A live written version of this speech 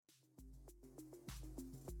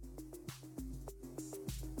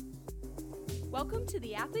Welcome to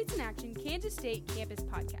the Athletes in Action Kansas State Campus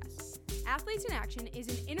Podcast. Athletes in Action is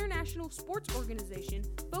an international sports organization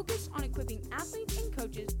focused on equipping athletes and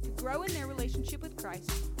coaches to grow in their relationship with Christ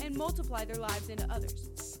and multiply their lives into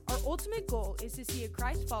others. Our ultimate goal is to see a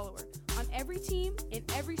Christ follower on every team, in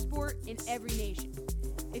every sport, in every nation.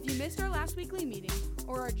 If you missed our last weekly meeting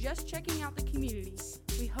or are just checking out the community,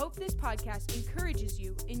 we hope this podcast encourages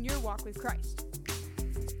you in your walk with Christ.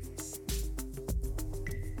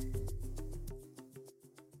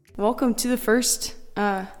 Welcome to the first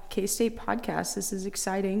K-State podcast. This is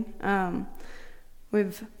exciting.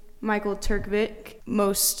 With Michael Turkovic,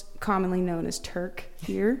 most commonly known as Turk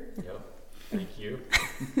here. Yep. Thank you.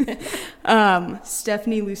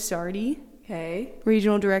 Stephani Lusardi. Hey.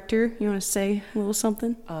 Regional Director. You want to say a little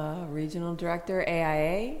something? Regional Director,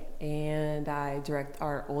 AIA, and I direct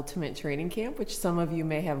our Ultimate Training Camp, which some of you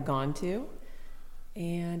may have gone to.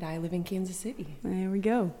 And I live in Kansas City. There we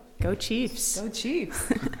go. Go Chiefs. Go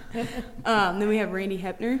Chiefs. Then we have Randy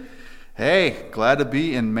Hepner. Hey, glad to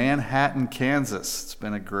be in Manhattan, Kansas. It's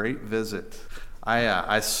been a great visit.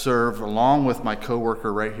 I serve, along with my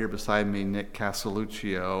coworker right here beside me, Nick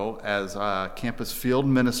Castelluccio, as Campus Field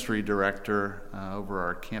Ministry Director over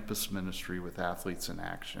our campus ministry with Athletes in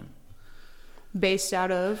Action. Based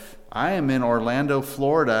out of? I am in Orlando,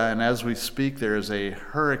 Florida, and as we speak, there is a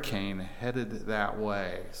hurricane headed that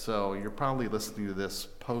way. So you're probably listening to this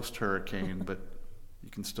post-hurricane, but you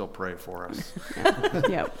can still pray for us.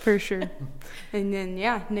 Yeah, for sure. And then,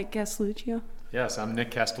 Nick Castelluccio. Yes, I'm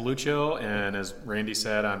Nick Castelluccio, and as Randy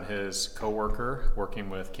said, I'm his coworker working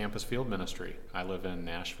with Campus Field Ministry. I live in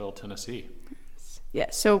Nashville, Tennessee.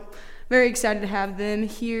 Yeah, so very excited to have them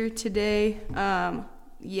here today.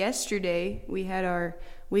 Yesterday, we had our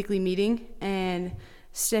weekly meeting, and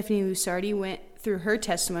Stephani Lusardi went through her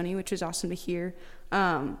testimony, which was awesome to hear.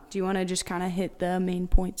 Do you want to just kind of hit the main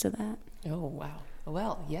points of that? Oh, wow.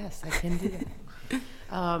 Well, yes, I can do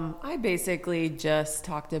that. I basically just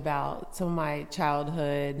talked about some of my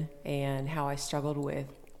childhood and how I struggled with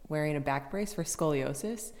wearing a back brace for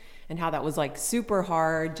scoliosis and how that was like super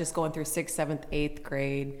hard just going through 6th, 7th, 8th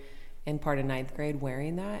grade and part of 9th grade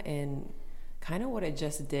wearing that, and kind of what it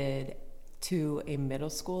just did to a middle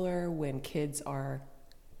schooler when kids are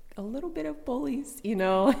a little bit of bullies,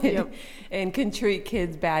 Yep. and can treat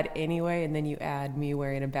kids bad anyway. And then you add me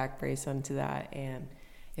wearing a back brace onto that, and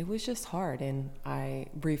it was just hard. And I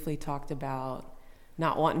briefly talked about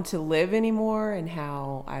not wanting to live anymore and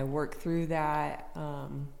how I worked through that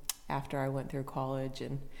after I went through college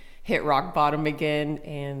and hit rock bottom again.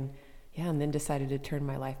 And then decided to turn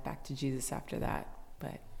my life back to Jesus after that.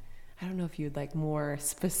 But I don't know if you'd like more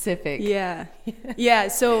specific. Yeah. Yeah.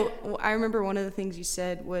 So I remember one of the things you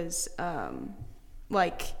said was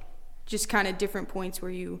just kind of different points where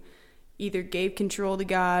you either gave control to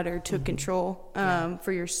God or took control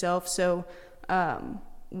for yourself. So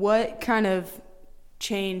what kind of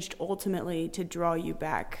changed ultimately to draw you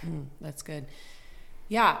back? That's good.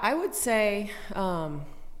 Yeah, I would say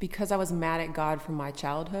because I was mad at God from my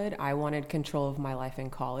childhood, I wanted control of my life in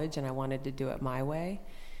college, and I wanted to do it my way.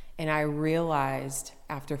 And I realized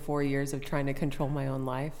after 4 years of trying to control my own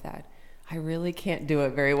life that I really can't do it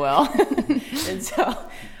very well. And so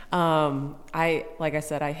like I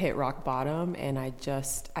said, I hit rock bottom, and I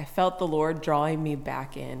felt the Lord drawing me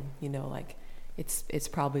back in, it's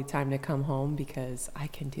probably time to come home because I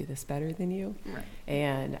can do this better than you. Right.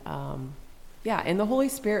 And and the Holy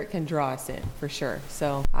Spirit can draw us in for sure.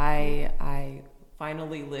 So I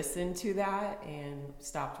finally listened to that and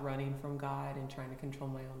stopped running from God and trying to control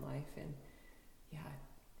my own life, and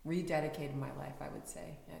rededicated my life, I would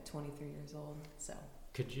say, at 23 years old. So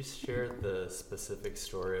Could you share the specific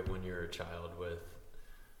story of when you were a child with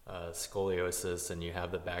scoliosis and you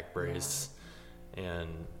have the back brace and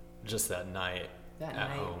just that night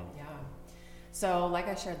at home? Yeah. So like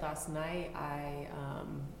I shared last night, I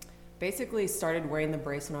basically started wearing the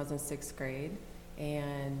brace when I was in 6th grade,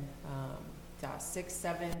 and 6th,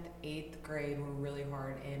 7th, 8th grade were really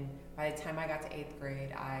hard. And by the time I got to 8th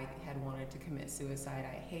grade, I had wanted to commit suicide.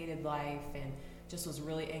 I hated life and just was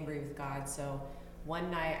really angry with God. So one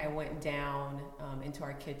night I went down into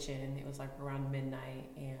our kitchen. It was like around midnight,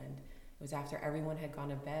 and it was after everyone had gone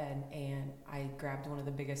to bed, and I grabbed one of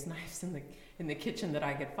the biggest knives in the kitchen that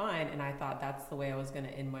I could find, and I thought that's the way I was going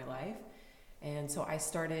to end my life. And so I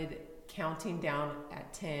started counting down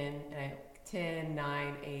at 10, and 10,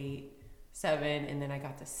 9, 8, 7, and then I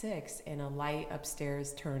got to 6, and a light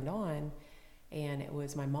upstairs turned on, and it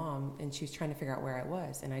was my mom, and she was trying to figure out where I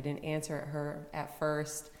was, and I didn't answer her at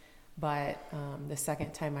first, but the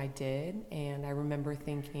second time I did, and I remember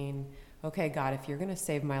thinking, okay, God, if you're going to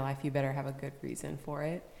save my life, you better have a good reason for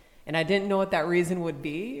it. And I didn't know what that reason would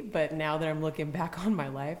be, but now that I'm looking back on my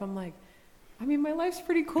life, I'm like, I mean, my life's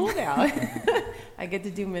pretty cool now. I get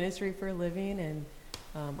to do ministry for a living, and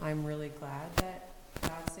I'm really glad that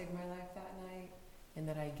God saved my life that night, and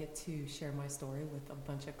that I get to share my story with a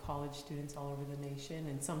bunch of college students all over the nation,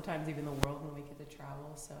 and sometimes even the world when we get to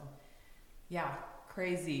travel. So, yeah,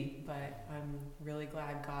 crazy, but I'm really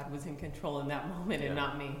glad God was in control in that moment and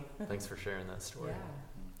not me. Thanks for sharing that story.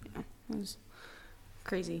 Yeah, It was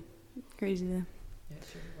crazy. Crazy though. yeah, it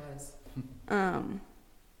sure was.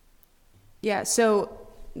 Yeah, so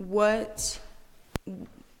what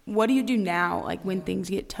do you do now, like when things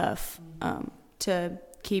get tough, to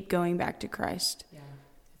keep going back to Christ? Yeah,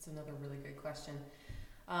 it's another really good question.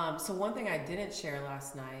 So one thing I didn't share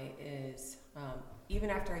last night is even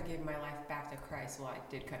after I gave my life back to Christ, well, I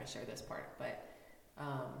did kind of share this part, but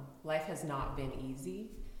life has not been easy.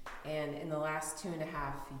 And in the last 2.5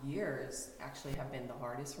 years actually have been the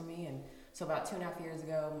hardest for me. And so about 2.5 years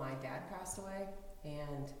ago, my dad passed away.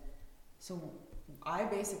 And so I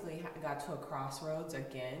basically got to a crossroads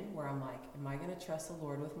again where I'm like, am I going to trust the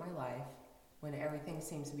Lord with my life when everything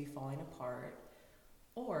seems to be falling apart?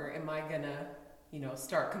 Or am I going to,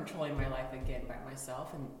 start controlling my life again by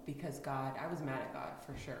myself? And because I was mad at God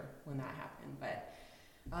for sure when that happened. But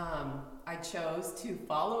I chose to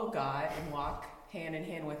follow God and walk hand in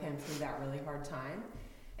hand with him through that really hard time.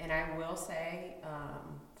 And I will say,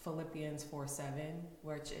 Philippians 4:7,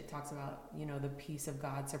 which it talks about, the peace of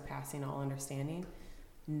God surpassing all understanding.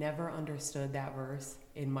 Never understood that verse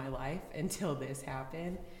in my life until this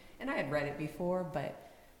happened. And I had read it before,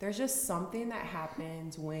 but there's just something that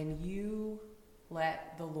happens when you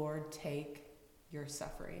let the Lord take your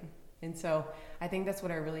suffering. And so I think that's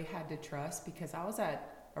what I really had to trust, because I was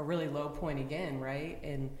at a really low point again, right?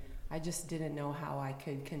 And I just didn't know how I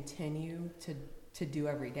could continue to do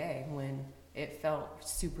every day when it felt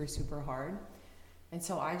super, super hard. And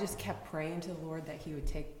so I just kept praying to the Lord that he would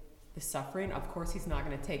take the suffering. Of course, he's not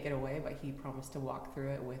going to take it away, but he promised to walk through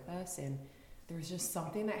it with us. And there was just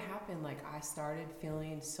something that happened. Like, I started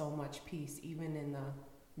feeling so much peace, even in the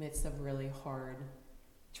midst of really hard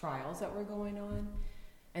trials that were going on.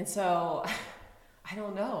 And so I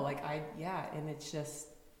don't know, and it's just,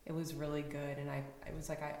 it was really good. And it was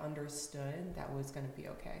like I understood that was going to be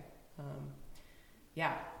okay.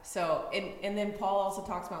 So, and then Paul also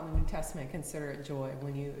talks about in the New Testament, consider it joy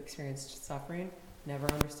when you experience suffering. Never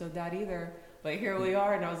understood that either. But here we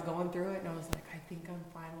are, and I was going through it, and I was like, I think I'm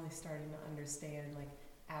finally starting to understand, like,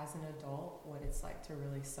 as an adult, what it's like to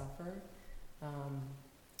really suffer.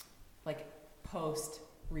 Post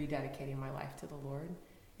rededicating my life to the Lord,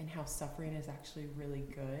 and how suffering is actually really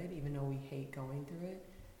good, even though we hate going through it.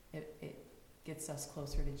 It gets us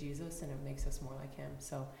closer to Jesus, and it makes us more like him.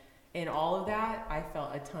 So in all of that, I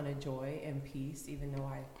felt a ton of joy and peace, even though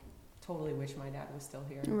I totally wish my dad was still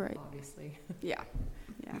here, right. Obviously. Yeah.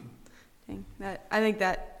 Dang. I think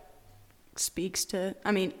that speaks to,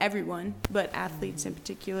 everyone, but athletes in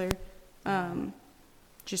particular,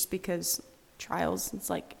 just because trials, it's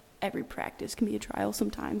like every practice can be a trial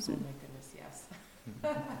sometimes. Oh And my goodness, yes.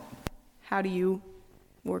 how do you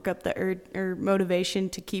work up the or motivation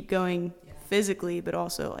to keep going physically, but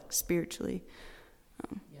also like spiritually?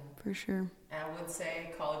 For sure. And I would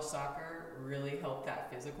say college soccer really helped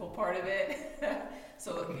that physical part of it.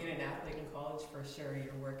 So being an athlete in college, for sure,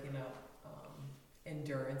 you're working up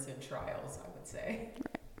endurance and trials, I would say.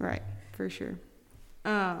 Right, for sure.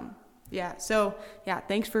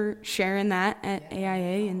 Thanks for sharing that at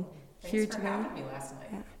AIA and here today. Thanks for having me last night.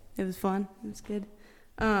 Yeah, it was fun. It was good.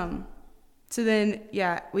 So then,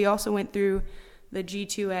 we also went through the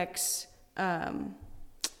G2X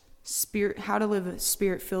spirit, how to live a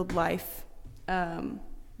spirit-filled life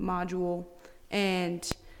module. And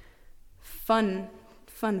fun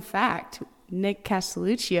fact, Nick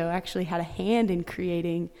Castelluccio actually had a hand in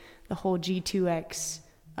creating the whole G2X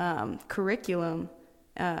curriculum.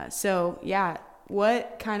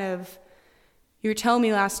 What kind of, you were telling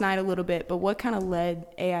me last night a little bit, but what kind of led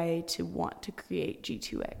AIA to want to create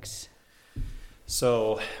G2X?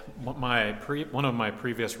 So one of my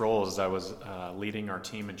previous roles, I was leading our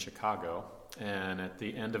team in Chicago. And at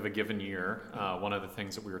the end of a given year, one of the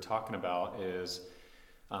things that we were talking about is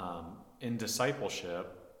in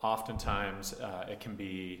discipleship, oftentimes it can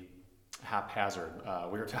be haphazard. I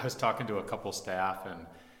was talking to a couple staff, and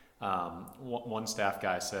one staff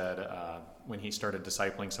guy said when he started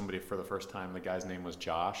discipling somebody for the first time, the guy's name was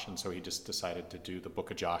Josh, and so he just decided to do the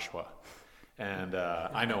book of Joshua. And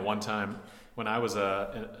I know one time when I was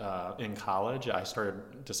in college, I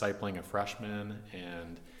started discipling a freshman,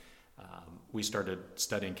 and we started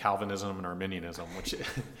studying Calvinism and Arminianism, which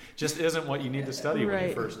just isn't what you need to study when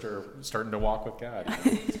you first are starting to walk with God.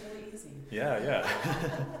 It's really easy. Yeah.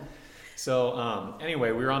 So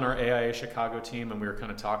anyway, we were on our AIA Chicago team, and we were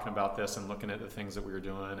kind of talking about this and looking at the things that we were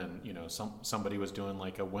doing. And somebody was doing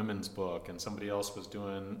like a women's book, and somebody else was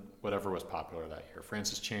doing whatever was popular that year,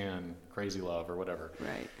 Francis Chan, Crazy Love, or whatever.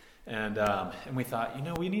 Right. And we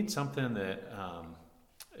thought, we need something that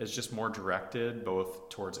is just more directed both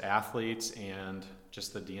towards athletes and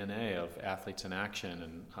just the DNA of Athletes in Action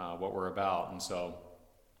and what we're about. And so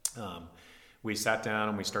we sat down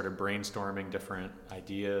and we started brainstorming different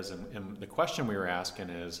ideas. And the question we were asking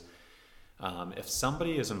is, if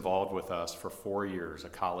somebody is involved with us for 4 years, a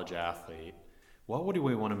college athlete, what would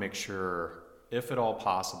we want to make sure, if at all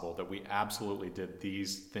possible, that we absolutely did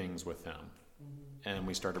these things with them? And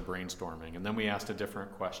we started brainstorming. And then we asked a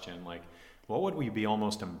different question, like, what would we be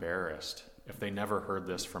almost embarrassed if they never heard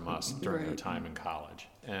this from us during their time in college?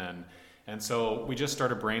 And so we just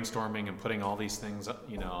started brainstorming and putting all these things,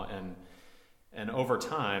 and over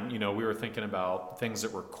time, we were thinking about things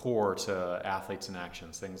that were core to Athletes in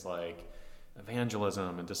Action, things like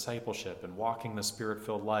evangelism and discipleship and walking the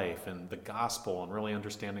Spirit-filled life and the gospel and really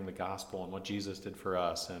understanding the gospel and what Jesus did for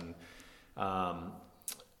us. And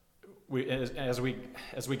as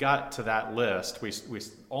we got to that list, we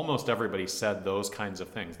almost everybody said those kinds of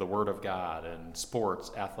things, the Word of God and sports,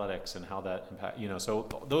 athletics, and how that impact. So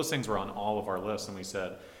those things were on all of our lists, and we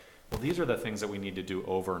said, well, these are the things that we need to do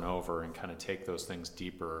over and over, and kind of take those things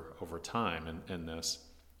deeper over time in this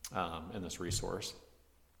resource.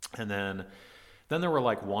 And then there were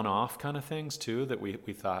like one-off kind of things too that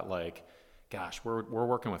we thought, like, gosh, we're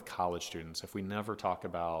working with college students. If we never talk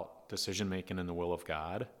about decision making in the will of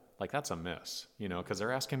God, like, that's a miss, because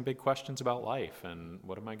they're asking big questions about life and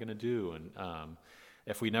what am I going to do? And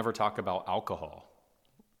if we never talk about alcohol,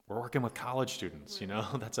 we're working with college students,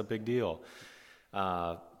 that's a big deal.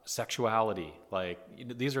 Sexuality, like,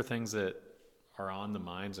 these are things that are on the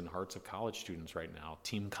minds and hearts of college students right now.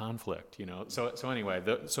 Team conflict, So anyway,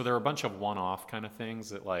 so there are a bunch of one-off kind of things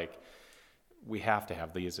that, like, we have to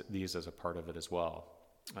have these as a part of it as well.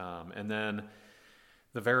 And then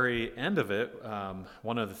the very end of it,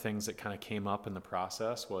 one of the things that kind of came up in the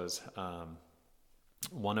process was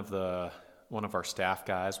one of our staff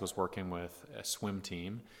guys was working with a swim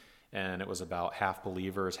team, and it was about half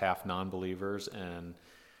believers, half non-believers. And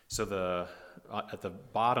so at the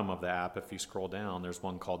bottom of the app, if you scroll down, there's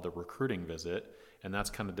one called the recruiting visit, and that's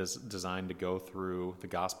kind of designed to go through the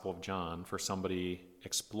Gospel of John for somebody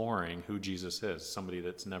exploring who Jesus is, somebody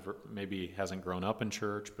that's maybe hasn't grown up in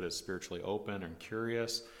church but is spiritually open and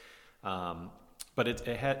curious. But it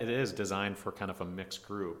is designed for kind of a mixed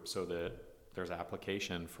group, so that there's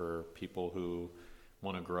application for people who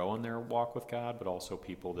want to grow in their walk with God, but also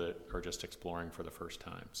people that are just exploring for the first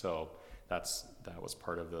time. So that was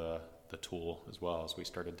part of the tool as well as we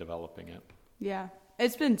started developing it. Yeah,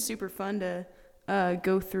 it's been super fun to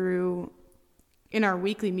go through in our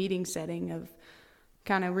weekly meeting setting of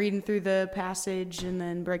kind of reading through the passage and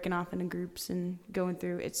then breaking off into groups and going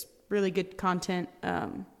through. It's really good content.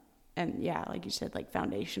 And yeah, like you said, like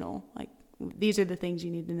foundational, like these are the things you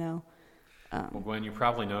need to know. Well, Gwen, you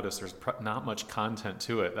probably noticed there's not much content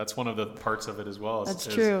to it. That's one of the parts of it as well. That's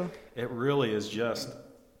true. It really is just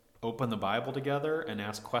open the Bible together and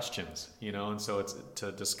ask questions, and so it's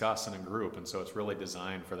to discuss in a group. And so it's really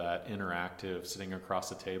designed for that interactive, sitting across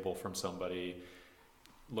the table from somebody,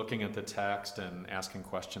 looking at the text and asking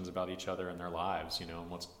questions about each other and their lives, and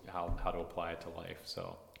how to apply it to life.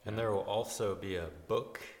 So, and there will also be a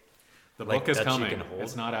book. The book is coming.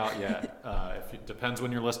 It's not out yet. It depends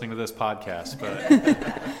when you're listening to this podcast,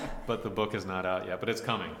 but the book is not out yet. But it's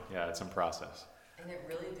coming. Yeah, it's in process. And it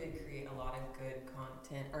really did create a lot of good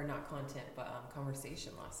content, or not content, but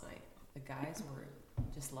conversation last night. The guys were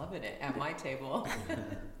just loving it at my table.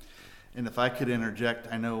 And if I could interject,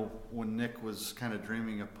 I know when Nick was kind of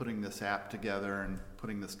dreaming of putting this app together and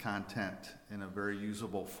putting this content in a very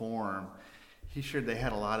usable form, he shared they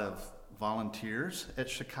had a lot of volunteers at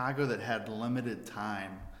Chicago that had limited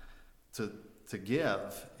time to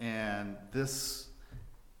give, and this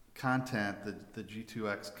content, the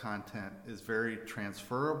G2X content, is very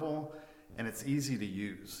transferable and it's easy to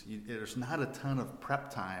use. There's not a ton of prep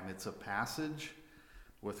time. It's a passage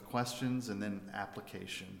with questions and then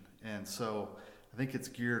application, and so I think it's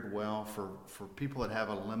geared well for people that have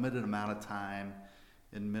a limited amount of time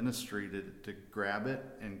in ministry to grab it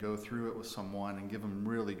and go through it with someone and give them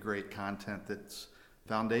really great content that's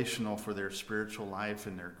foundational for their spiritual life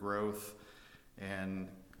and their growth, and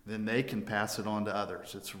then they can pass it on to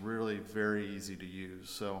others. It's really very easy to use.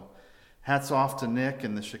 So hats off to Nick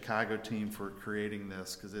and the Chicago team for creating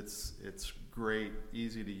this, because it's great,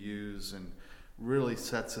 easy to use, and really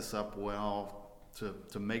sets us up well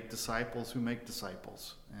to make disciples who make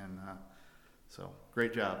disciples. And so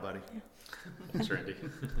great job, buddy. Yeah. Thanks, Randy.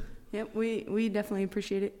 Yep, we definitely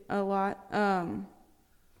appreciate it a lot.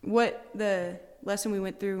 What the lesson we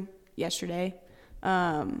went through yesterday,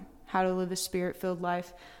 how to live a spirit-filled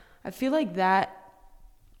life, I feel like that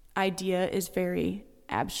idea is very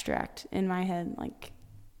abstract in my head. Like,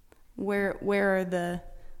 where are the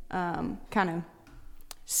kind of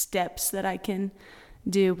steps that I can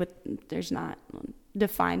do, but there's not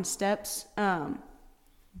defined steps.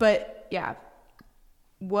 But yeah,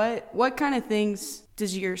 what kind of things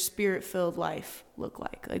does your spirit-filled life look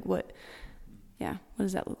like? Like what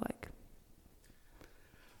does that look like?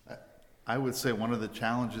 I would say one of the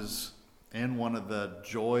challenges and one of the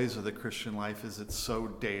joys of the Christian life is it's so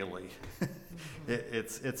daily.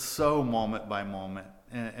 It's so moment by moment.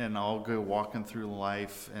 And I'll go walking through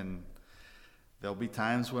life, and there'll be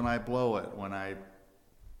times when I blow it, when I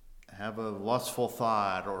have a lustful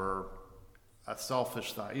thought or a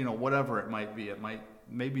selfish thought, whatever it might be.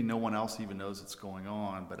 Maybe no one else even knows it's going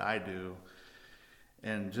on, but I do.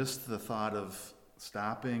 And just the thought of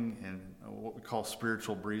stopping and what we call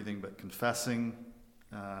spiritual breathing, but confessing,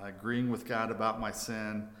 agreeing with God about my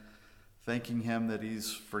sin, thanking him that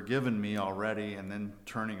he's forgiven me already, and then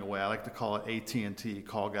turning away. I like to call it AT&T,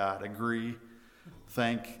 call God, agree,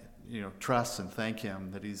 thank, trust and thank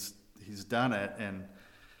him that he's done it.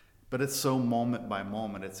 But it's so moment by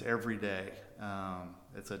moment. It's every day.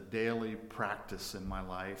 It's a daily practice in my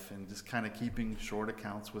life, and just kind of keeping short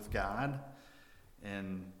accounts with God,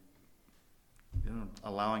 and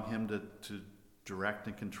allowing him to direct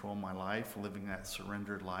and control my life, living that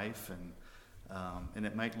surrendered life, and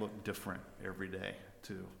it might look different every day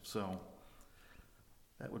too. So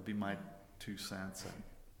that would be my 2 cents.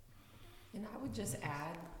 And I would just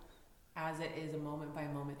add, as it is a moment by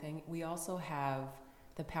moment thing, we also have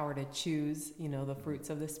the power to choose, the fruits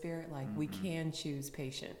of the Spirit. Like, we can choose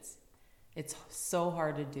patience. It's so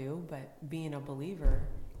hard to do, but being a believer,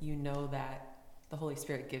 that the Holy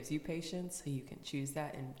Spirit gives you patience, so you can choose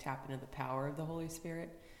that and tap into the power of the Holy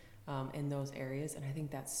Spirit in those areas. And I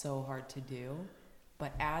think that's so hard to do.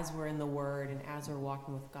 But as we're in the Word and as we're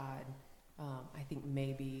walking with God, I think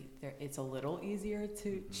maybe it's a little easier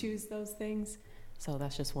to choose those things. So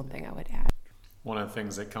that's just one thing I would add. One of the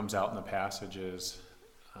things that comes out in the passage is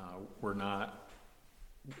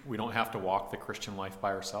we don't have to walk the Christian life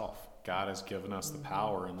by ourselves. God has given us the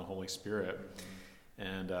power in the Holy Spirit.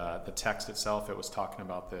 And the text itself, it was talking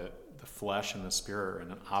about the flesh and the spirit are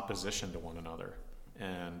in opposition to one another.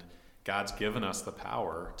 And God's given us the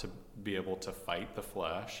power to be able to fight the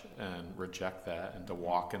flesh and reject that, and to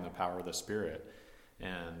walk in the power of the Spirit.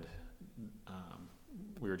 And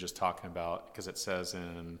we were just talking about, because it says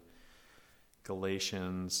in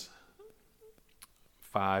Galatians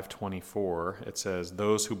 5:24, it says,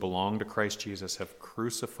 "Those who belong to Christ Jesus have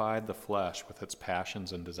crucified the flesh with its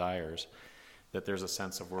passions and desires." That there's a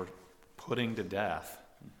sense of we're putting to death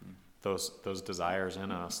those desires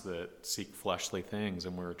in us that seek fleshly things,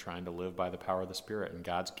 and we're trying to live by the power of the Spirit. And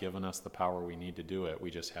God's given us the power we need to do it. We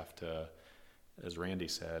just have to, as Randy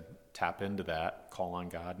said, tap into that, call on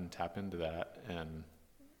God and tap into that, and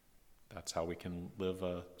that's how we can live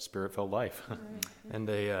a spirit-filled life. And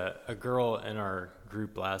a girl in our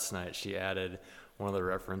group last night, she added, one of the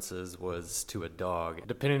references was to a dog.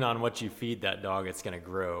 Depending on what you feed that dog, it's going to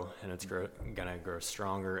grow, and it's going to grow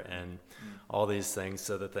stronger, and all these things.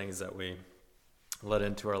 So the things that we let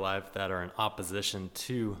into our life that are in opposition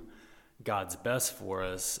to God's best for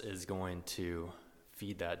us is going to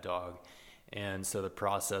feed that dog. And so the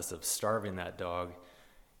process of starving that dog,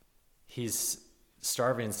 he's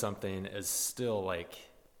starving something is still like,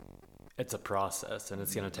 it's a process, and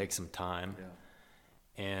it's going to take some time.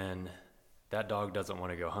 Yeah. And that dog doesn't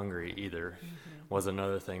want to go hungry either, was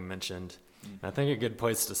another thing mentioned. And I think a good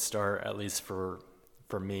place to start, at least for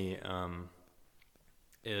me,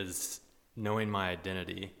 is knowing my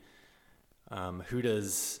identity. Who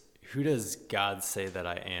does God say that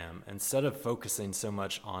I am? Instead of focusing so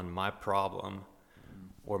much on my problem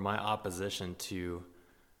or my opposition to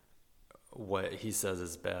what he says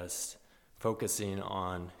is best, focusing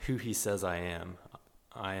on who he says I am.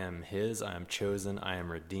 I am his, I am chosen, I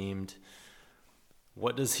am redeemed.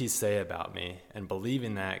 What does he say about me? And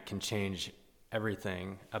believing that can change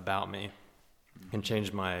everything about me. Can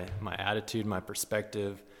change my attitude, my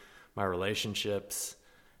perspective, my relationships.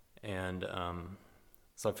 And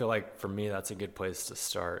so I feel like for me, that's a good place to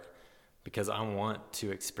start, because I want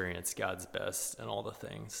to experience God's best in all the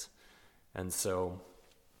things. And so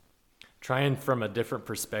trying from a different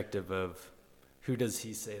perspective of who does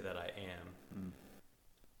he say that I am?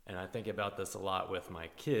 And I think about this a lot with my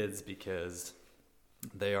kids because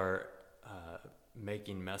they are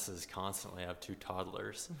making messes constantly. I have 2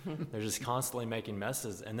 toddlers. They're just constantly making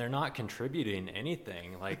messes, and they're not contributing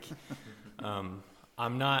anything. Like,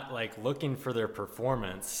 I'm not like looking for their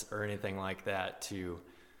performance or anything like that to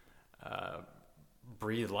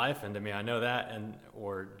breathe life into me. I know that,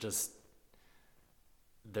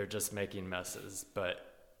 they're just making messes, but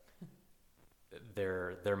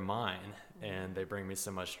they're mine, and they bring me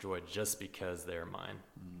so much joy just because they're mine.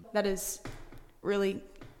 That is really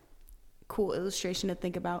cool illustration to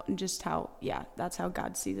think about, and just how, that's how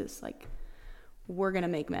God sees us. Like, we're going to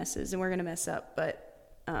make messes and we're going to mess up, but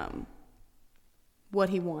what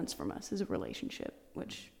he wants from us is a relationship,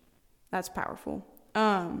 which that's powerful.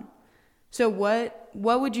 So what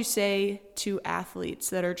would you say to athletes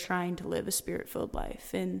that are trying to live a spirit-filled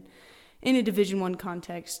life in a Division I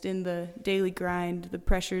context, in the daily grind, the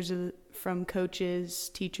pressures from coaches,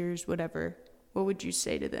 teachers, whatever? What would you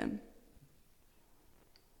say to them?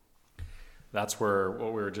 That's where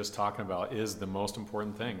what we were just talking about is the most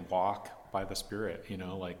important thing. Walk by the Spirit,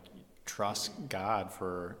 like trust God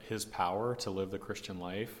for his power to live the Christian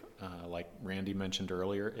life. Like Randy mentioned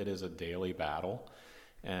earlier, it is a daily battle.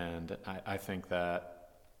 And I think that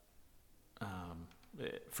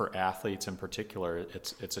for athletes in particular,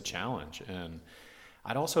 it's a challenge. And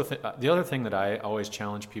I'd also think the other thing that I always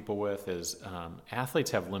challenge people with is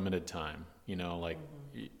athletes have limited time,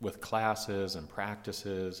 with classes and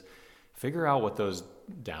practices. Figure out what those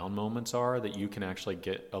down moments are that you can actually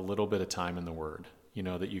get a little bit of time in the Word,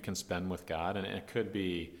 that you can spend with God. And it could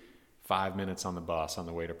be 5 minutes on the bus on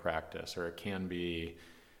the way to practice, or it can be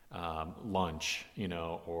lunch,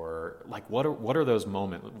 or like what are those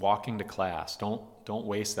moments? Walking to class. Don't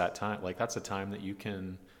waste that time. Like, that's a time that you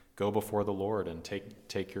can go before the Lord and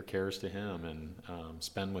take your cares to him and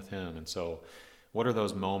spend with him. And so what are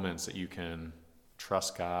those moments that you can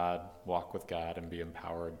trust God, walk with God, and be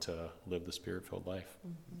empowered to live the Spirit-filled life?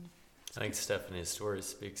 Mm-hmm. I think Stephanie's story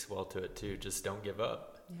speaks well to it too. Just don't give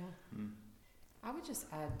up. Yeah. I would just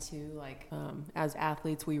add too, as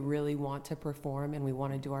athletes, we really want to perform and we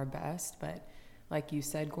want to do our best. But like you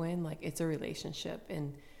said, Gwen, it's a relationship,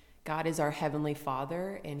 and God is our Heavenly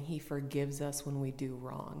Father, and he forgives us when we do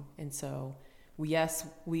wrong. And so, yes,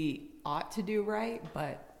 we ought to do right,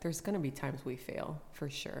 but there's going to be times we fail for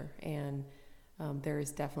sure. And there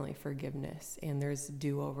is definitely forgiveness, and there's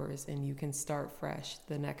do-overs, and you can start fresh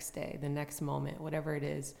the next day, the next moment, whatever it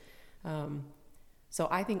is. So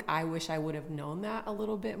I think I wish I would have known that a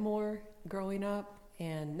little bit more growing up.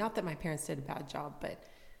 And not that my parents did a bad job, but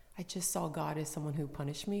I just saw God as someone who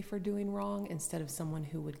punished me for doing wrong instead of someone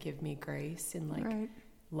who would give me grace and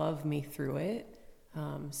love me through it.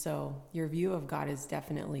 So your view of God is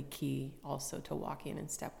definitely key also to walking in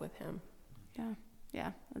step with him.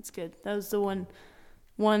 Yeah, that's good. That was the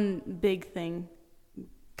one big thing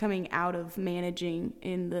coming out of managing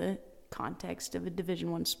in the context of a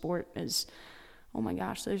Division I sport is, oh my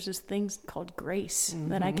gosh, there's this thing called grace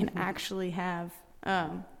that I can actually have.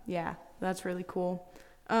 That's really cool.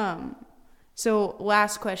 So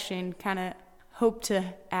last question, kind of hope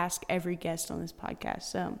to ask every guest on this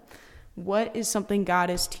podcast. What is something God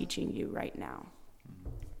is teaching you right now?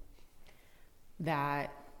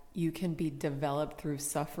 That you can be developed through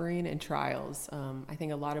suffering and trials. I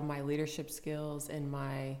think a lot of my leadership skills and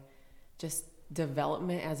my just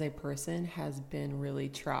development as a person has been really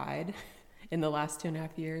tried in the last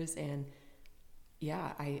 2.5 years. And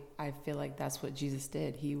I feel like that's what Jesus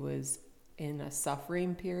did. He was in a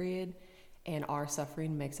suffering period, and our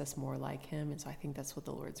suffering makes us more like him. And so I think that's what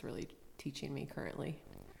the Lord's really teaching me currently.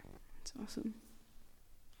 That's awesome.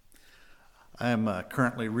 I am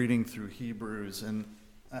currently reading through Hebrews, and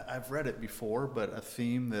I've read it before, but a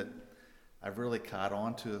theme that I've really caught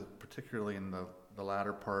on to, particularly in the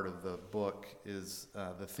latter part of the book, is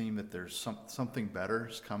the theme that there's something better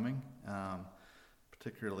is coming,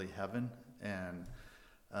 particularly heaven. And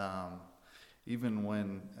even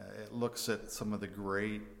when it looks at some of the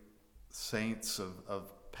great saints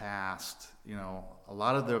of past, a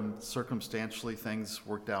lot of them circumstantially things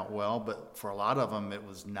worked out well, but for a lot of them it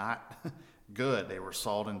was not good. They were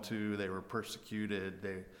sawed in two, they were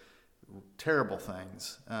persecuted, terrible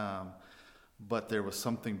things. But there was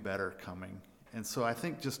something better coming. And so I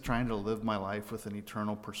think just trying to live my life with an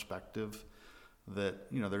eternal perspective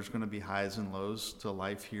that, there's going to be highs and lows to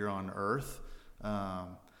life here on earth.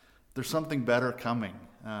 There's something better coming.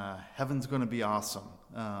 Heaven's going to be awesome.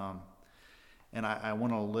 And I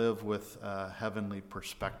want to live with a heavenly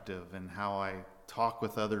perspective and how I talk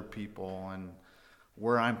with other people and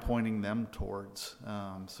where I'm pointing them towards.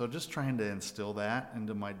 So just trying to instill that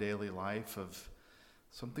into my daily life of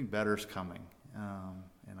something better's coming.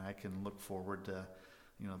 And I can look forward to,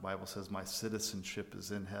 the Bible says my citizenship is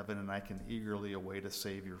in heaven, and I can eagerly await a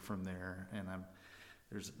Savior from there. And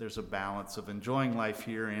there's a balance of enjoying life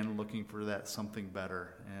here and looking for that something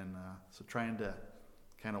better. And so trying to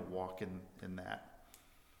kind of walk in that.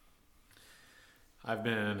 I've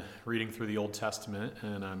been reading through the Old Testament,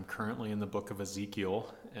 and I'm currently in the book of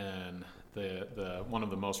Ezekiel. And the one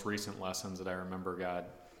of the most recent lessons that I remember God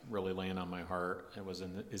really laying on my heart, it was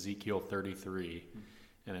in Ezekiel 33.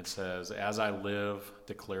 And it says, "As I live,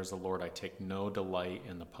 declares the Lord, I take no delight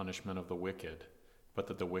in the punishment of the wicked, but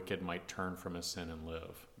that the wicked might turn from his sin and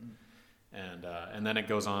live." And then it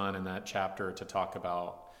goes on in that chapter to talk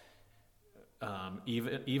about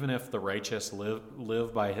even if the righteous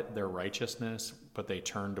live by their righteousness, but they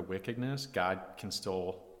turn to wickedness, God can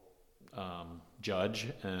still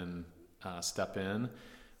judge and step in.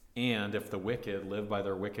 And if the wicked live by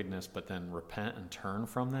their wickedness, but then repent and turn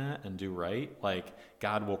from that and do right, like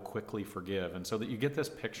God will quickly forgive. And so that you get this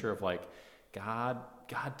picture of like God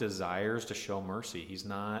desires to show mercy.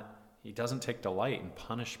 He doesn't take delight in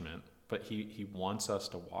punishment, but he wants us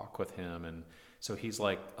to walk with him. And so he's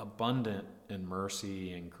like abundant in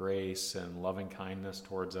mercy and grace and loving kindness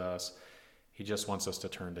towards us. He just wants us to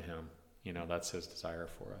turn to him. That's his desire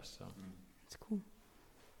for us. So that's cool.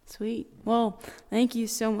 Sweet. Well, thank you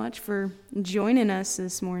so much for joining us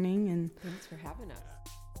this morning. And thanks for having us.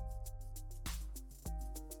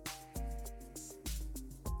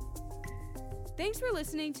 Thanks for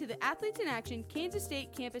listening to the Athletes in Action Kansas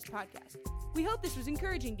State Campus Podcast. We hope this was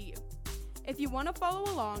encouraging to you. If you want to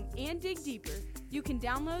follow along and dig deeper, you can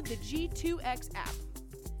download the G2X app.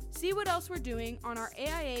 See what else we're doing on our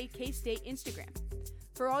AIA K-State Instagram.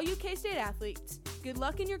 For all you K-State athletes, good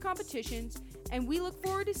luck in your competitions, and we look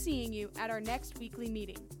forward to seeing you at our next weekly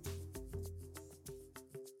meeting.